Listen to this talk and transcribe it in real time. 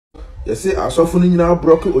say asofo no nyina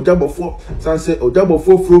broke Ogyabofour san say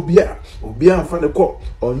Ogyabofour fro obia amfa ne kɔ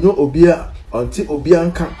onyo obia onti obia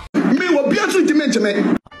nka me obia so diment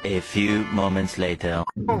me. A few moments later.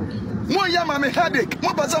 Mo ya mama headache.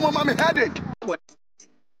 Mo pasa mo mama headache.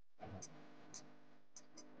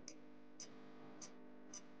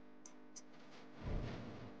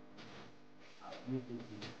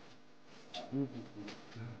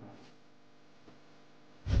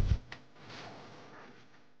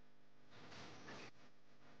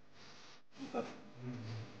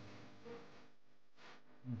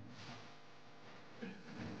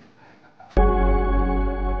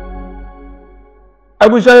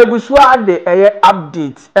 Abusua de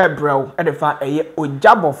update ebrew e de fa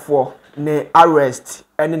Ogyabofour ne arrest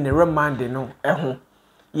ene ne remand no ho.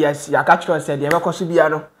 Yes, ya ka kiro say de bekoso bia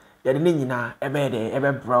no ye de ne nyina ebe de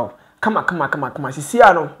ebe brew kama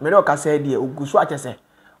sisia no me no ka say de ogusu achese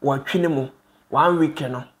wo twene mu 1 week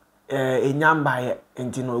no enyamba ye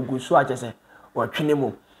enti no ogusu achese wo twene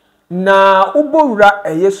mu na ubowura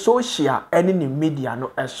social ene ni media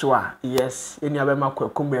no eso a yes eni abema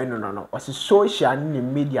kwakumbe no wasi social ni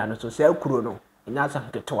media no so say kuro no enya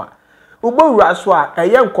sanketo a ubowura so a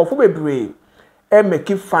nkofo bebre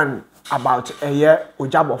make fun about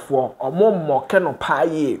Ogyabofour omo moke no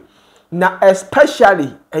paaye na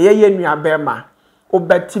especially ye nuabema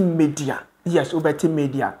obeti media yes obeti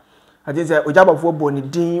media I think say Ogyabofour boni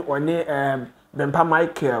din one Bempa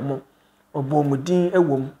Michael mo obomudin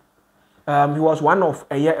ewom. He was one of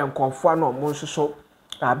nkofo no mo so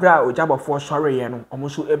abra Ogyabofour sorry ye no omo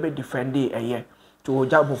so ebe defend to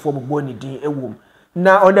Ogyabofour bobo ni din ewom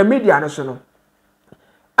na on the media no so no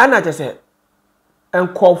ana je say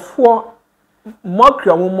nkofo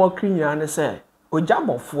Mockery nyina ne say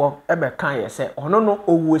Ogyabofour ebe kan ye say ono no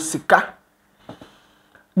owo sika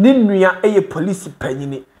ni nua police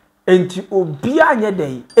panyini enti obi anye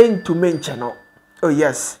dey entume nche no oh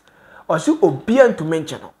yes osi obi entume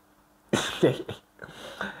nche no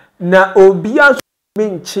na obi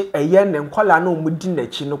menche ne nkwala na omudi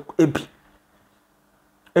nachi no ebi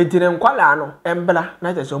enti ne nkwala no embla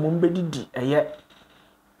na tese omo mbedidi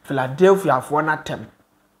Philadelphia fo na tem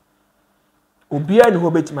obi a ne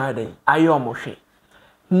ho betima den aye omohwe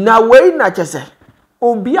na wei na chese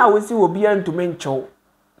obi a wosi obi entume nchew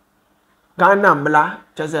Ghana mla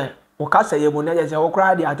chese okasa yemu na chese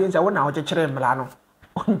okra de atense wo na ochekere mla no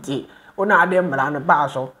onti ona ade mla no ba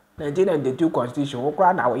so 1992 constitution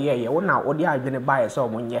okra na wo ye wo na wo de adwene ba ye so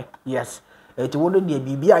omonye yes eti wo de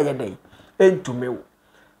bibia ye den entume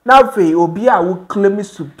na fe obi a wo claim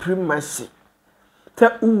supremacy te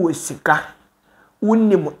uwo sika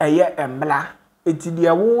wonim emla eti de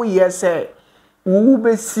wo ye se wo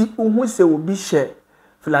besi hu se obi hye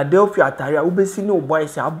Philadelphia atare a wo besi ne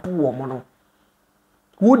boys abu wo mo no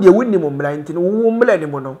wo de wonim mla enti no wo mla ni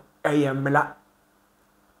mo no mla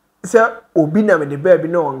se obi na me de baby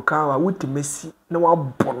na onka wa wutimesi na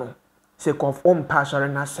wabono se confirm pastor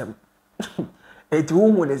na sem eti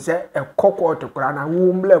wo hu ne se ekokko tokora na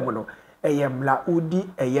wo mlem no mla udi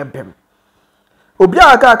bem obi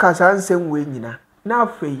aka sansem we nyina na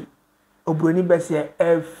afei obroni bese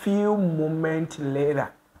a few moment later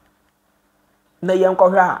na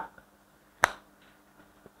yenkohwa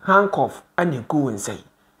handcuff ani go nsai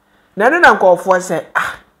na na nkofo se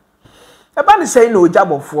eba ne say na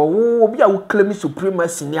Ogyabofour wo obi a wo claim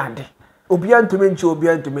supremacy ni ade obi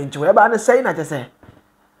antumenchi eba ne say na chese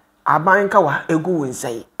aban ka wa egu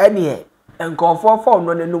wonsai ene nkofo fo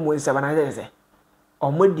no ne mu nsaba na chese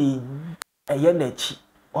omodi nachi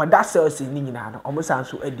oda cells ni nyina no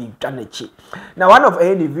omusanso adi dwa nachi na one of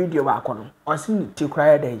the video ba kono osi ni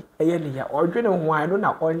tikra dey ne ya odwene ho an no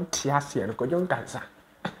na onti ase no kojo nkansa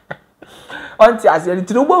onti ase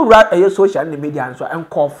ti no gbowura social media so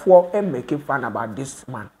nkofo make fun about this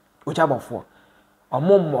man Ogyabofour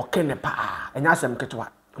omo moke ne pa enya asem ketwa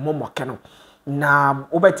omo moke no na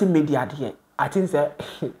obeti media de I think say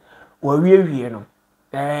wa wie no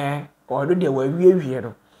odo de wa wie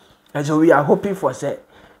no and so we are hoping for say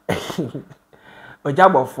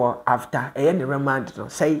Ogyabofour after the remand no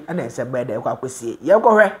say na say be dey kwa kwesi ye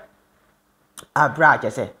go hwe abra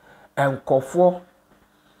che say nkofo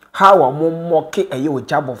how omo moke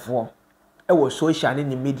Ogyabofour was social in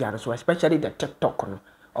the media so especially the TikTok no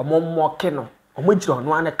omo moke no omo jiro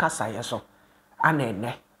no ane kasa ye so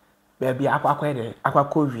anene baby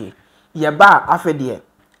akwakọ wie ye ba afede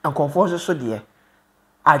nkofo so de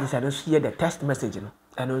I decided to hear the text message no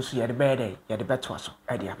and also ye the bed ye the better so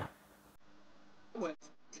e de ama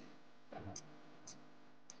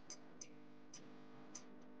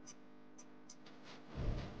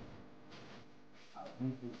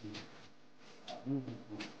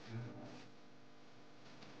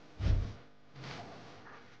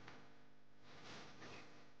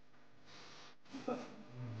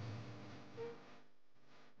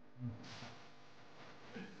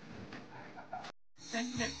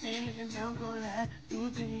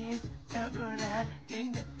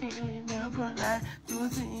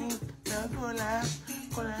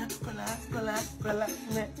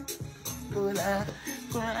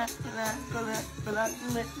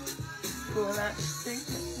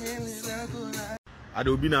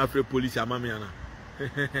Adobe na afre police amami ana.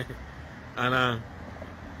 Ana.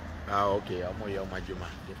 Okay, I'm your majuma.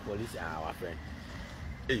 The police are our friend.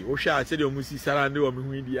 Hey, Osha said you must see Sarah and do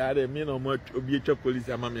me the other men or much obedient police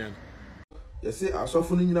amami ana. You see, I saw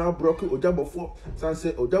funny now broke Ogyabofour. San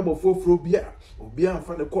say Ogyabofour frobia. Obia and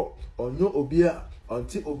fan the cop. Or no Obia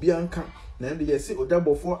until Obianka. Then you see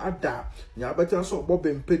Ogyabofour ada. Nya better so Bob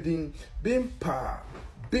and Pedding. Bimpa.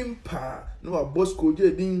 No a boss could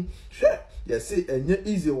ding. Share. You see, and yet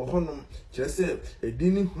easy or honum. Just say a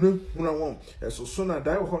dinning one. As so soon as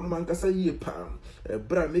I honum and cassa ye palm. A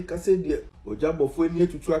bra make us say dear. Ogyabofour near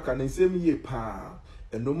to track and say me ye palm.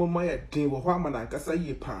 And no more my thing will harm and cassa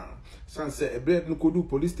ye palm. Sanse a bread no could do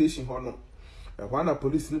police station hono. A one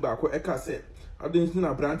police in back where Eka said, I didn't know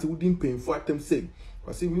a branch wouldn't pay for them say.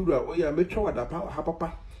 Or see we were a metro at the power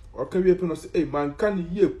papa. Or carry upon us a man can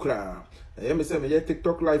ye cry. I am a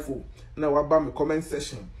TikTok live for now about my comment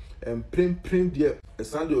session. And print dear a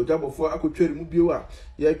Sunday Ogyabofour I could trade Mubia.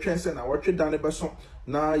 Ye transcend I watch it down a person.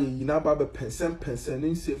 Now ye now baba pensen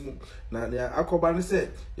in same. Now near Akoban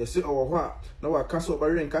said, you see or what? No, I castle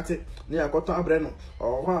barrier and cut it near Cotton Breno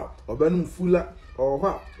or what? Or Benum Fuller or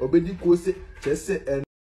what? Obedi Kose, just say and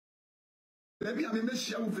Maybe I may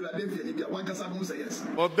share with Philadelphia. One can say yes.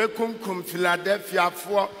 Or Becum Philadelphia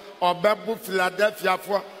for or Babu Philadelphia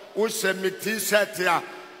for Usemiti Setia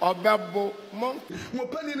or Babu Monk.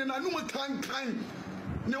 Mopenin and I know kind.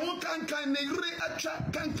 No one can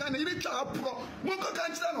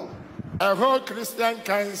a whole Christian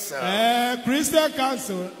council. Christian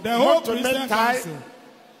council. The whole Christian council.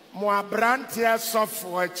 More brantia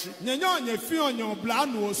software. Nyanyo fi onyo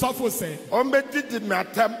blanu sofo se. Ombedi di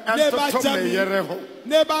matem and to yereho.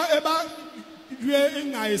 Neba eba dwe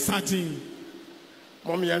ngai satin.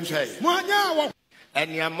 Mom yanche. Mwanya wo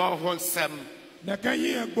enyama honsem. Na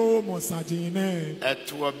kanyi egbo mo satin ne.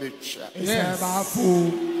 Eto becha. Eba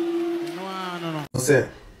fu. No. Say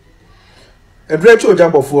Edrecho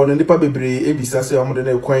Ogyabofour no nipa bebre ebisa se omode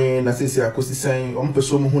na kwan na sesi akosisan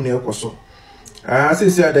ompeso mu hu na ekoso.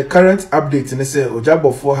 Sesi the current update ne say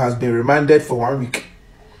Ogyabofour has been remanded for 1 week.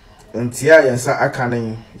 Ntia yensa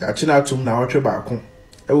akanen ya china tum na otwe baako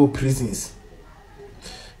e wo prisons.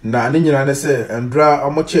 Na ne nyina ne say endra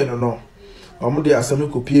omoche no omode asami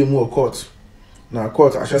kopie mu court. Na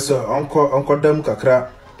court ahwese onko dam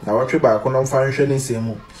kakra na otwe baako no mfa nhwe ne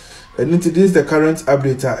nsemu. And this is the current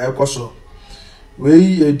update at Ekoso.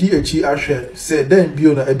 We DHE Asher said then be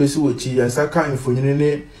on a Ebesiwichi and Saka info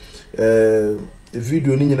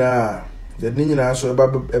video Nina the Nina so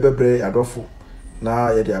Ebebre Adolfo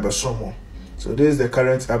now the Abasomo. So this is the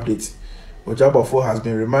current update. Ogyabofour has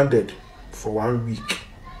been remanded for 1 week.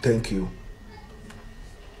 Thank you.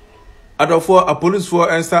 Adolfo a police for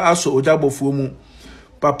answer aso Ogyabofour mu.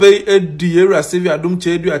 Papa edi era Sevia dum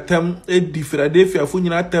chedu atem edi Philadelphia fu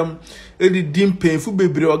nyina atem edi dimpen fu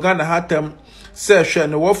bebre organa hatem se hwe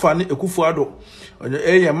ne wofa ne ekufu ado onye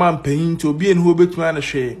eye man panyin to obi en ho betuma na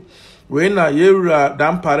hwe we na yewura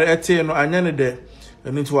dampare ete no anyane de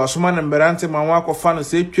eni to asoma ne mberante manwa akofa no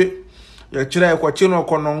se twe ya kira ekwache no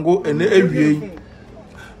konongo ene ewie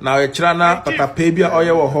na ya kira na patapa bia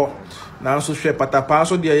oye wo ho na nso hwe patapa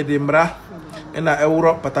so de ye mra ena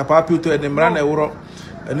ewuro patapa pito ene mra na ewuro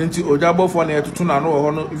eni nti Ogyabofour na yetutu na no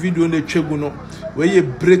ho no video na twegu no we ye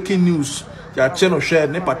breaking news ya cheno share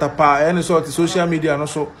ne patapa ene so social media no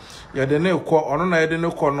so ya de ne ko ono na ye de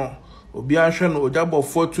ne ko no obi anhwe no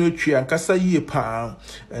Ogyabofour tu atwi ankasa yie pa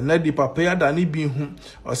ena di papa ya da ne bi hu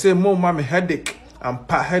o say mo ma me headache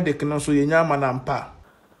ampa headache no so ye nyama na ampa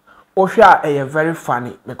Osha very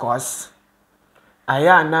funny because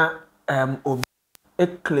ayana obi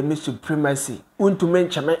claim supremacy untume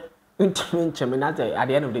ncheme na at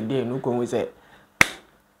the end of the day no go say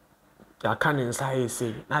ya kan inside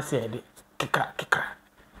say na say kika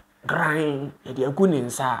grind e dey agu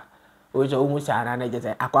ninsa ojo omu sara na je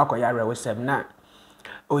say akwa ya rewesem na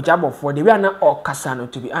Ogyabofour the way na okasa no,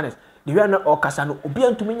 to be honest the way na okasa no obi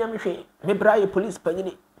antumi nyame hwe me bra ye police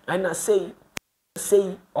panyini and I say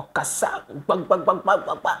okasa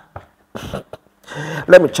bag.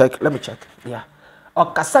 Let me check yeah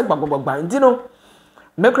okasa bag ndino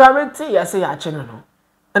me gravity ya say ya cheno no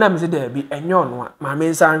and I'm say there be enyo no ma me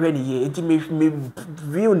nsan hwe ni ye enti me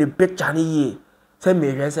view ni picture ni ye say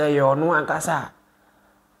me hwe say yo no ankasa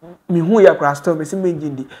me hu ya krasto me say me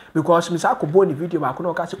ngindi because me say akobo ni video ba ko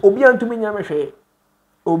no ka say obi antumi nya me hwe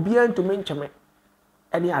obi antumi ncheme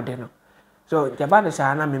any ade no So Japan is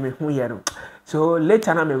an ameme who yero. So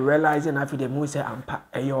later I realizing after the movie say ampa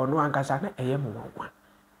eyo no ankasa na eyem one.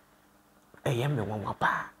 Eyem one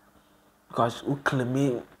pa. Because we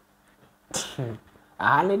claim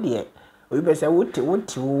ane de we be say what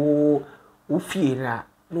wo fie na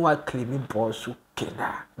no wa claim boss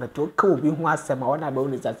kena. But o ka obi ho asema wona be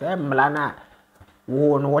woni say mla na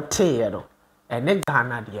wo no wote yero. Ene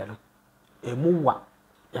Ghana de no. Emu wa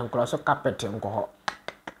yankroso carpet nko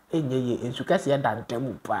enye ye ensu kase ya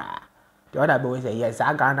dantemu pa the other boy say yes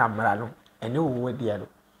aga na mra no ene wo de no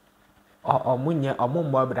omunye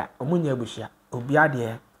omumbo bra omunye bushia obi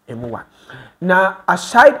ade emuwa na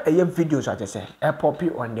aside eye videos I say e poppy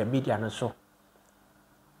on the media no so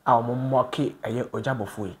a Mockery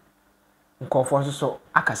Ogyabofour nkofo so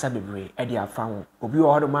akasa bebre e de afa ho obi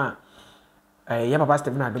wo hodo ma ye papa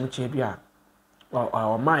Stephen Adom che bia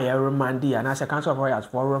o ma ye remandi ana se council of royals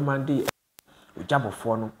for remandi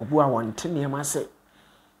Ogyabofour no obu a wonte niam say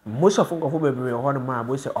most of nkofo bebre ho no ma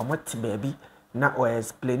bo say omote baabi na o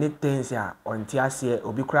explain things ya onti ase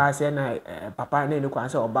obi kura say na papa na ni kwan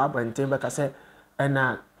say oba branten be ka say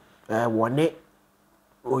na wone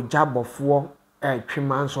Ogyabofour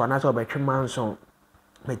twimanso ana say obetwimanso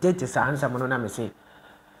me tete sa ansam no na me say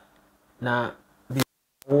na bi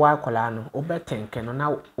wa kola no obetenke no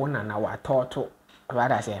na wona na wa toto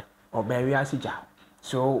rather say obewi asija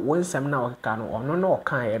so when some na oka no ono no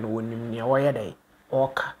oka ye no wonim ne woye dai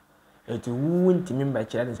oka eti wunti member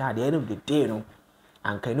kire ne say at the end of the day no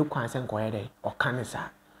anka ni kwan sen koye dai oka ne sa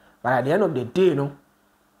but at the end of the day no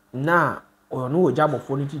na ono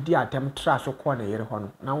Ogyabofour ni di attempt tra so ko na yere ho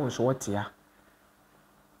no na won so wotia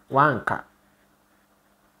wanka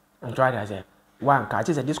try to say wanka I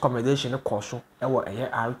say this conversation ko so e wo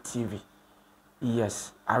RTV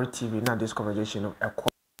yes RTV na this conversation no e ko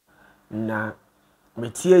na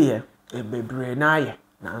metie ye e bebre na ye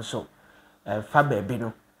na so fa baby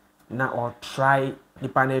no na or try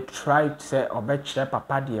nipa na try to say obekire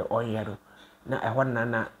papa de oyero na e ho na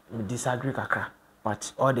me disagree kakra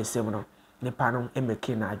but all the same no nipa no e make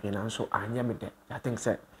na adwe na so anya me de I think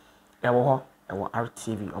say e wo ho e wo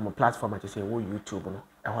RTV on my platform to say wo YouTube no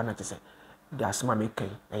e ho na to say the asma make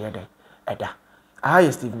e ye de eda I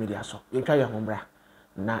Steve Media so ye twa ye hombra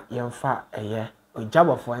na yemfa eye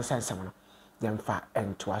Ogyabofour ensensem no yemfa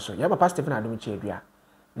ento aso ye papa Stephen Adom Chedua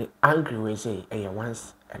the angry way say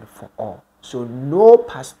once and for all. So no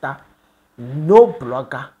pastor, no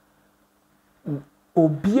blogger,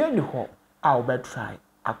 obie ni ho a obe try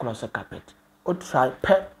across the carpet. O try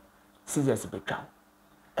pep scissors betwa.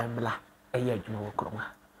 Emla eye adwuma wo kroma.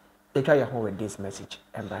 E try ho with this message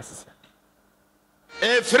embraces.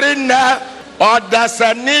 Efrina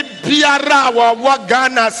odasani biara wa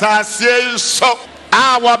Ghana sasie so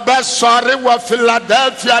our best sorry wa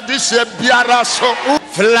Philadelphia this year biara so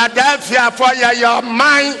Philadelphia for your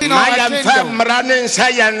mind I am fam running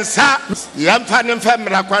science yam fanim fam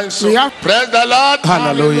rakwanso praise the Lord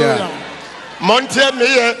Hallelujah. Monte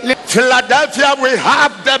Philadelphia we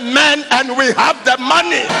have the men and we have the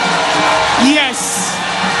money. Yes.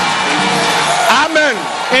 Amen.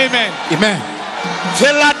 Amen. Amen.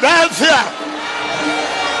 Philadelphia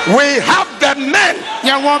we have the men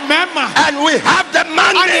and we have the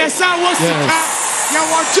money. Yes.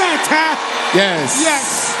 Yes.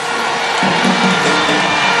 Yes.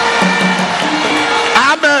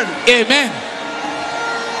 Amen. Amen.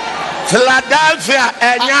 Philadelphia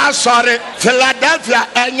enya sorry. Philadelphia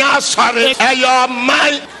enya sorry. Your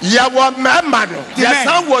mind, your member. Yes,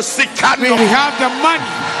 I was sick. We have the money.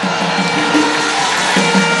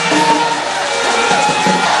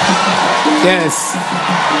 Yes.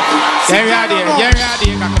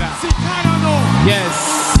 Yes.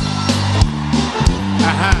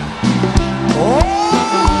 Oh.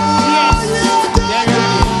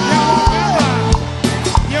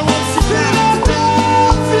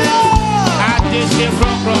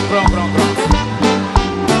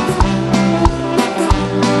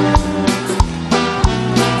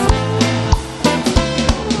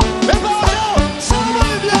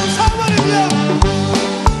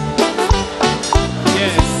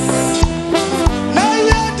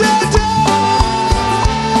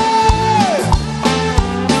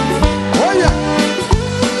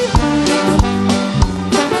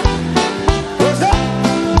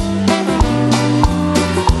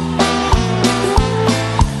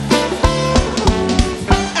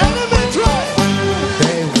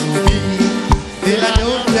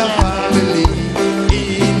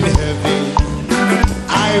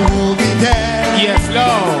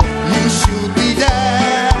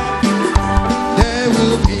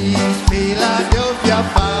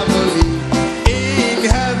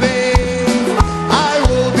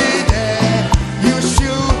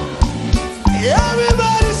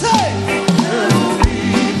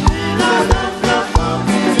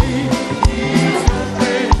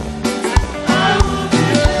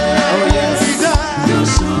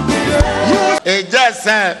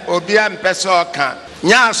 obia mpese oka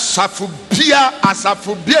nya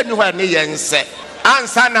asafu bia ni ho ne yense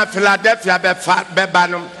ansa na Philadelphia beba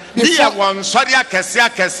no dia won sori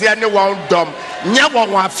akese ne won dom nya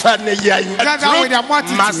won afa ne yen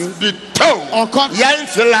must be told yen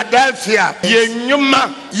Philadelphia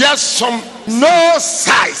yenyuma yesom no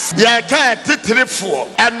size ye ka titrifo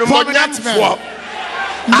enumonyamfo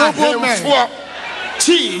noblemen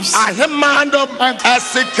chiefs ahemandom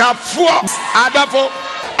esikafo adafo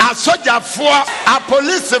asojafo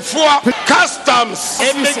apolicefo customs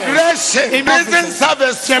immigration prison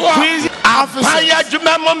service apaya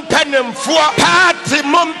jumamum penemfo party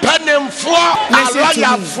mum penemfo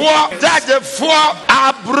aloyafo judgefo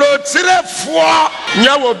abrotirefo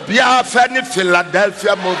nyawo bia fa ni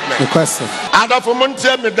Philadelphia movement adafo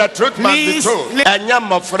muntie me the truth must be told enya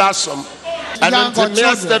mofrasom and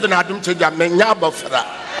until Stephen Adum Menya Bofra.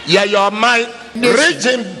 Yeah, your my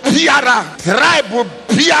region Piara, tribe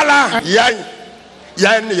Piara,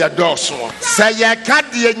 yan ya doso. Say ya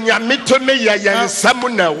kadi nyamito me ya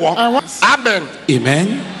samuna wo. Amen.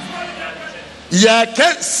 Amen. Ya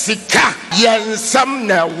ke sika yan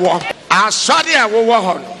samna wo. Asori a wo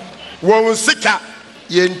hon. Wo sika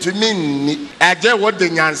yentumi ni age wo de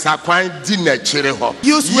nyansa kwan di na chire ho.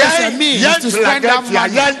 Use ways and means to spend that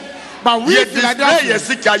money. But we Philadelphia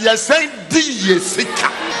Yesika, yes, Yesika.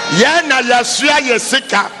 Yana Yasua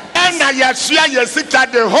Yesika. Yana Yasua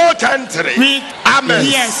Yesika, the whole country. Amen.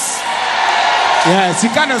 Yes. Yes,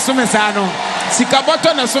 Sika na sumesano. Sika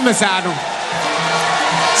boto na sumesano.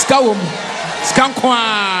 Skawum. Skankwa.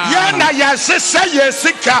 Yana Yasisa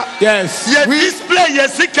Yesika. Yes. Ye display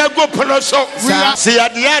Yesika go pronoso. See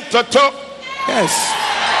at the end, Toto. Yes.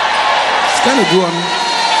 It's kind of good.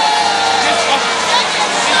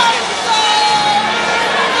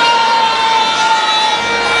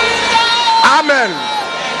 Amen.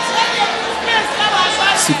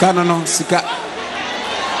 Sika no sika.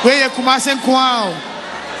 We ye kumasen kwao.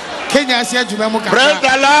 Kenya asia jumemu kaka. Praise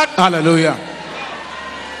the Lord. Hallelujah.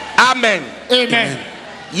 Amen. Amen.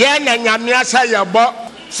 Ye na nyame asa ye bo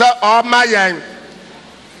se o ma yen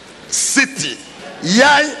city.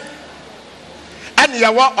 Ye and ye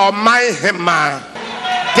wo o man hema.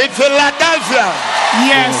 The Philadelphia.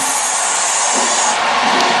 Yes.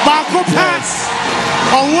 Bako pass.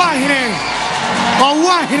 Owahine.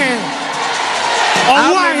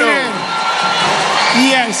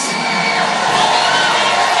 Yes.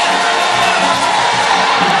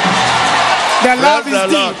 The love is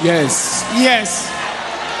deep. Yes. Yes.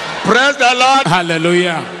 Praise the Lord.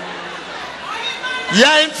 Hallelujah.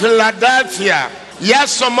 Yeah, in Philadelphia.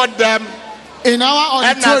 Yes, some of them in our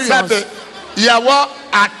auditoriums. Yeah, what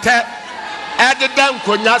at them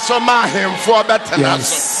kunyasoma him for better.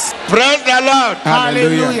 Yes. Praise the Lord.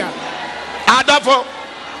 Hallelujah. Adafo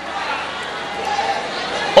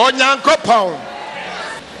Onyankopon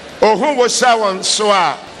Ohu wo sha won so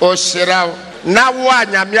a o shiraw na wo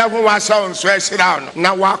anyame ho wa sha won so a shiraw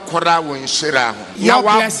na wa kora won shiraw na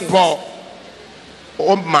wa bo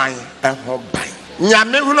o man ho ban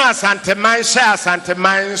nyame hu no asanteman sha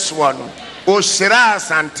asanteman so no o shira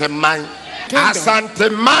asanteman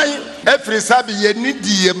efri sabi ye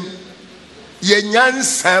nidiem ye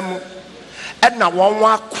nyansam na won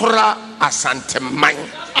wa kora asanteman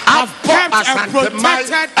have kept and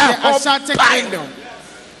protected the Ashanti kingdom.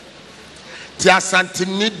 The Ashanti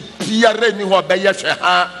need Pierre ni ho beye hwe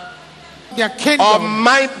ha. The kingdom. Oh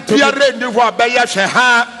my Pierre ni ho beye hwe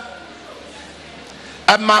ha.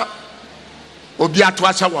 Ama obi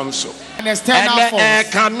atoacha won so. And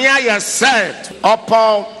kamia ye said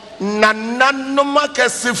upon nananom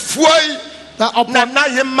akesifuoi nana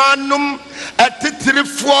yemanum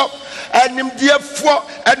atitirifo animdiefo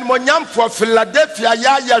enmonyamfo Philadelphia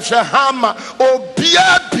ya hwehama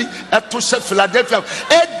obiabi etose Philadelphia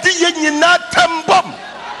edi yenyina tambom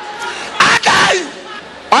adai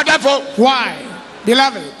odafo. Why,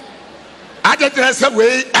 beloved?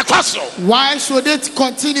 Why should it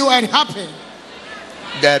continue and happen?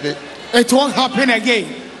 David, it won't happen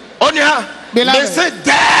again. Onya, beloved,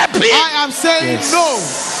 I am saying yes. No.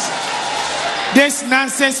 This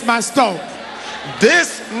nonsense must stop.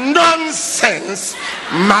 This nonsense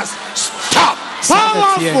must stop.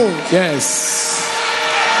 Powerful. Yes.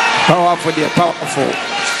 Powerful, dear. Powerful.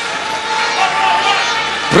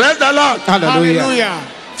 Praise the Lord. Hallelujah. Hallelujah.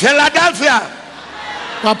 Philadelphia.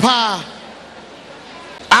 Papa.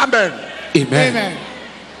 Amen. Amen. Amen.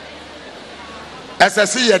 As I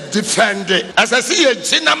see you defend it. As I see you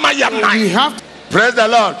we have to. Praise the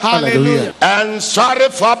Lord. Hallelujah. And sorry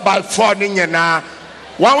for by falling in now.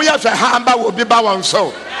 When we have a hamba will be by one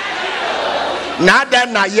so. Now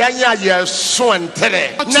then, I yes, so and tell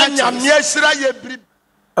it.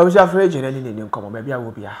 I was afraid you didn't come. Maybe I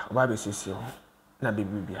will be a baby sissy. Na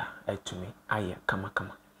baby to me. Aye, kama.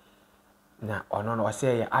 Na ono no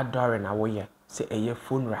say adore na wo ye say a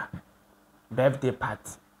funeral, birthday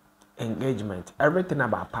party, engagement, everything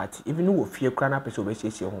about party. Even wo fie kra na person we say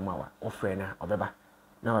home wa o frɛ na obeba.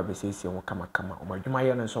 Na wa be say wo kama. O madwuma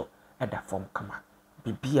ye no so e da form kama.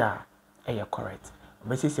 Bibia e correct.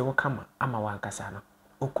 Be say wo kama ama wa nkasa no.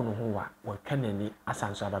 Okunu ho wa wo twanani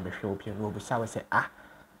asanso aba behwe obi no obi sa we say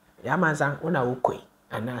ya mansan una wo koi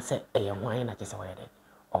ana say e hwan na kyese wo ye de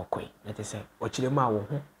okoi na kyese o kire ma wo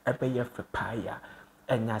ho ebe ye frepa ya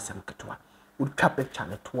enya asam ketwa wo twa picture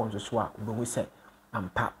ne to won so a wo be say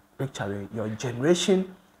ampa picture your generation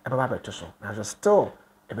ebe ba beto so na so still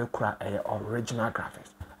ebe kura original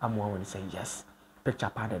graphics amwa won say yes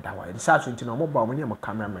picture pa de da wa it sa so ntino mo ba mo ne mo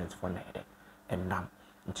cameraman for na de enam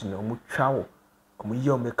ntino mo twa wo mo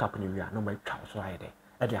yo makeup ni wi a no mo twa so aye de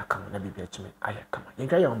e de akama na bibia chime aye kama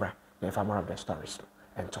yenka ye ombra na fa more of the stories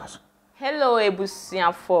and to us. Hello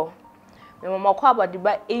ebusuafo. Me mama kwa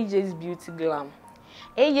abadiba AJ's Beauty Glam.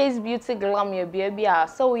 AJ's Beauty Glam ye bia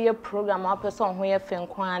so we program a person ho ye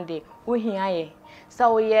fenkwan de wo hia ye.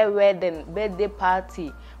 So we wedding, birthday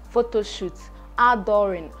party, photo shoot,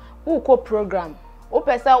 outdooring, wo program. O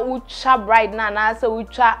pesa ucha bride na say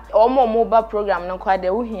ucha omo mobile program no kwa de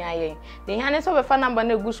wo hia ye. De hia ne so be fa number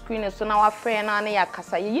na go screen so na wa frɛ na ya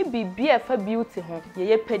kasa ye bibia fa beauty ho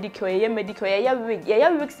ye pedicure ye medicure ye wig ye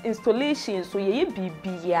wigs installation so ye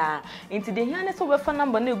bibia nti de hia ne so be fa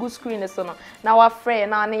number na go screen so no na wa frɛ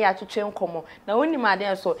na ya twetwe nkomo na woni ma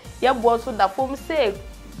de so ye bo so da fom say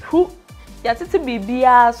hu ya tete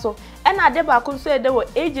bibia so e na de ba ko so e de wo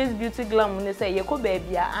AJ's Beauty Glam ne say ye ko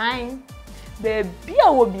bibia an baby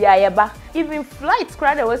wo bia ye ba even flight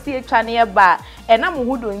cry dey was see twa ne ba e na mo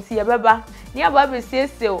hudo nti ye beba ne aba be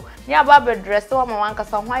sieseo ne aba be dress wo ma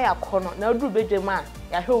wankasa ho ya kono na oduru bedwem a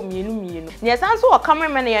ya hwe mienu ne san so wo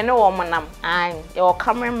cameraman ye ne wo monam an ye wo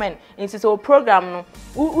cameraman nti so program no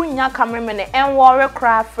unya cameraman en wo re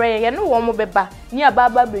cry frɛ ye ne wo mo beba ne aba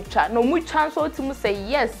betwa no mu twa so otimu say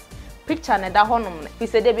yes picture na da honom he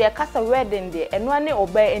said dey be a kasa wedding dey eno ane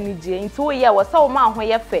oba enije nti wo ye wo sa wo ma ho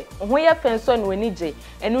ye fe nso na enije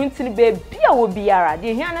eno nti be bia wo biara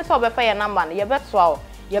dey hia ne so obefa ye number na ye beto a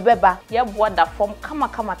ye beba ye boa da form kama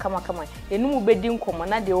enu mu bedi nkomo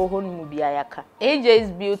na dey wo ho no mu bia yaka AJ's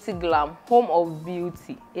Beauty Glam, home of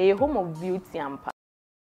beauty home of beauty ampa.